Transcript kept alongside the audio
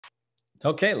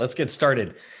Okay, let's get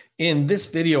started. In this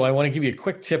video, I want to give you a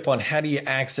quick tip on how do you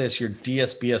access your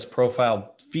DSBS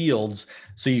profile fields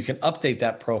so you can update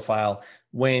that profile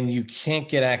when you can't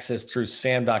get access through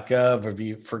SAM.gov or if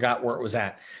you forgot where it was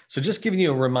at. So just giving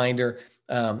you a reminder,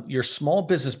 your small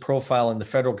business profile in the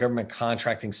federal government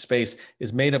contracting space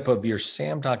is made up of your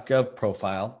SAM.gov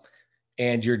profile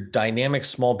and your dynamic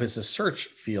small business search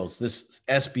fields, this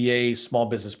SBA small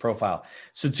business profile.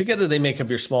 So together they make up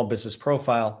your small business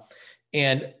profile.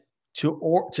 And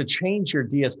to change your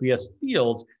DSBS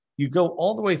fields, you go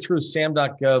all the way through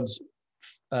SAM.gov's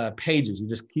pages. You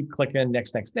just keep clicking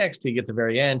next, next, next till you get to the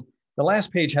very end. The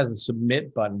last page has a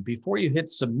submit button. Before you hit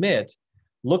submit,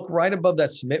 look right above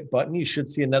that submit button. You should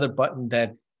see another button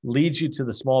that leads you to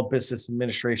the small business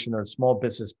administration or small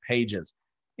business pages.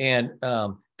 And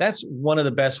that's one of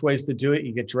the best ways to do it.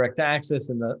 You get direct access,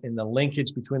 and the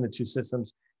linkage between the two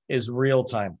systems is real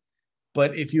time.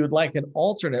 But if you would like an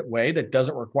alternate way that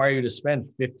doesn't require you to spend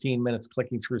 15 minutes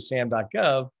clicking through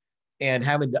SAM.gov and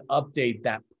having to update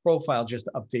that profile just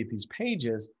to update these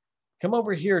pages, come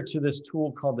over here to this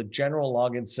tool called the General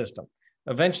Login System.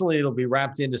 Eventually, it'll be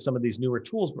wrapped into some of these newer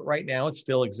tools, but right now it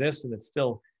still exists and it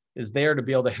still is there to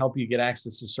be able to help you get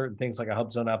access to certain things like a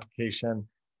HubZone application,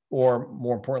 or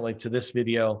more importantly to this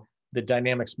video, the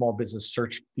dynamic small business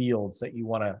search fields that you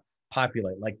want to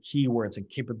populate, like keywords and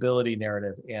capability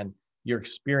narrative and your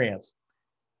experience.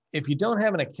 If you don't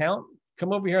have an account,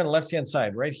 come over here on the left-hand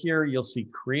side. Right here, you'll see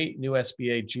Create New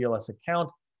SBA GLS Account.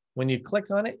 When you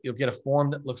click on it, you'll get a form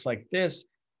that looks like this.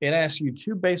 It asks you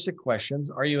two basic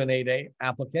questions. Are you an 8A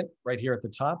applicant? Right here at the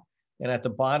top. And at the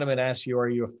bottom, it asks you, are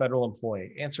you a federal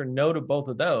employee? Answer no to both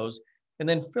of those, and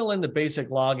then fill in the basic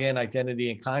login, identity,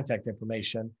 and contact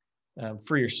information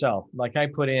for yourself. Like I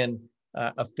put in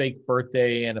a fake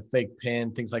birthday and a fake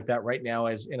PIN, things like that right now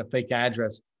as in a fake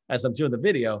address as I'm doing the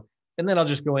video. And then I'll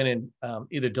just go in and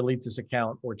either delete this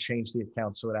account or change the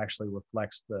account so it actually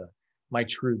reflects my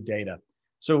true data.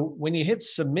 So when you hit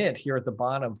submit here at the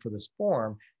bottom for this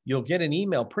form, you'll get an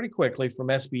email pretty quickly from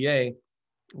SBA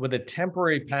with a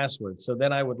temporary password. So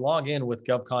then I would log in with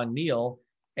GovCon Neil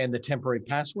and the temporary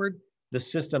password. The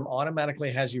system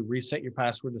automatically has you reset your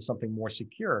password to something more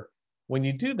secure. When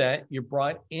you do that, you're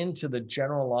brought into the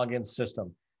general login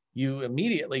system. You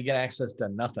immediately get access to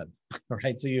nothing,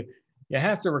 right? So you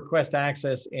have to request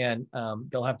access and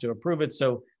they'll have to approve it.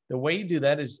 So the way you do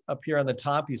that is up here on the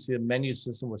top, you see a menu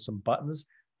system with some buttons.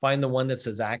 Find the one that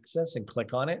says access and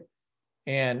click on it.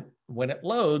 And when it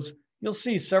loads, you'll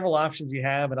see several options you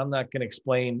have, and I'm not going to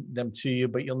explain them to you,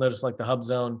 but you'll notice like the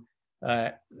HubZone.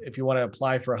 If you want to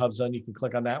apply for a HubZone, you can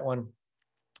click on that one.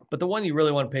 But the one you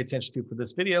really want to pay attention to for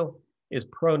this video is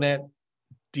ProNet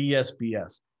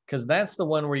DSBS, because that's the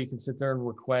one where you can sit there and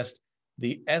request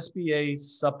the SBA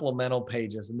supplemental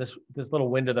pages. And this little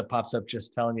window that pops up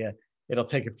just telling you it'll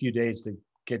take a few days to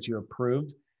get you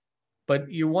approved. But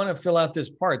you want to fill out this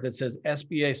part that says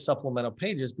SBA supplemental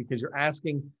pages because you're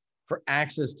asking for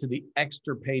access to the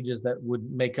extra pages that would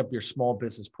make up your small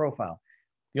business profile.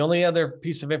 The only other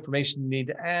piece of information you need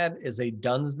to add is a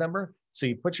DUNS number. So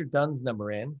you put your DUNS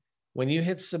number in. When you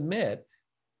hit submit,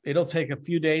 it'll take a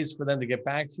few days for them to get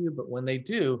back to you, but when they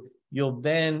do, you'll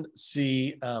then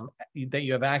see that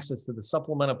you have access to the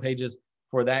supplemental pages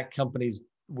for that company's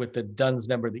with the DUNS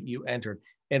number that you entered.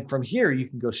 And from here, you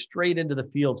can go straight into the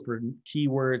fields for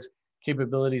keywords,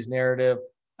 capabilities narrative,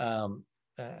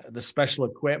 the special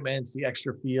equipments, the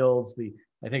extra fields,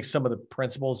 I think some of the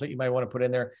principles that you might want to put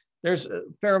in there. There's a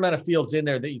fair amount of fields in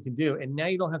there that you can do. And now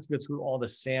you don't have to go through all the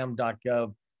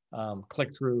SAM.gov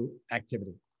click-through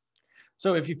activity.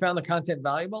 So if you found the content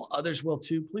valuable, others will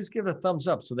too, please give it a thumbs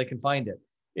up so they can find it.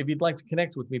 If you'd like to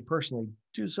connect with me personally,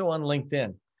 do so on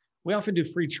LinkedIn. We often do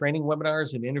free training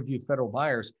webinars and interview federal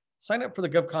buyers. Sign up for the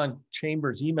GovCon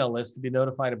Chamber's email list to be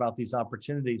notified about these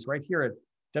opportunities right here at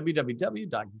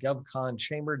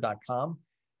www.govconchamber.com.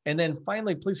 And then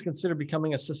finally, please consider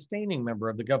becoming a sustaining member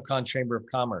of the GovCon Chamber of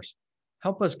Commerce.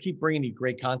 Help us keep bringing you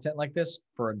great content like this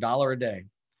for $1 a day.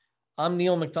 I'm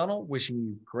Neil McDonnell, wishing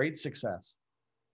you great success.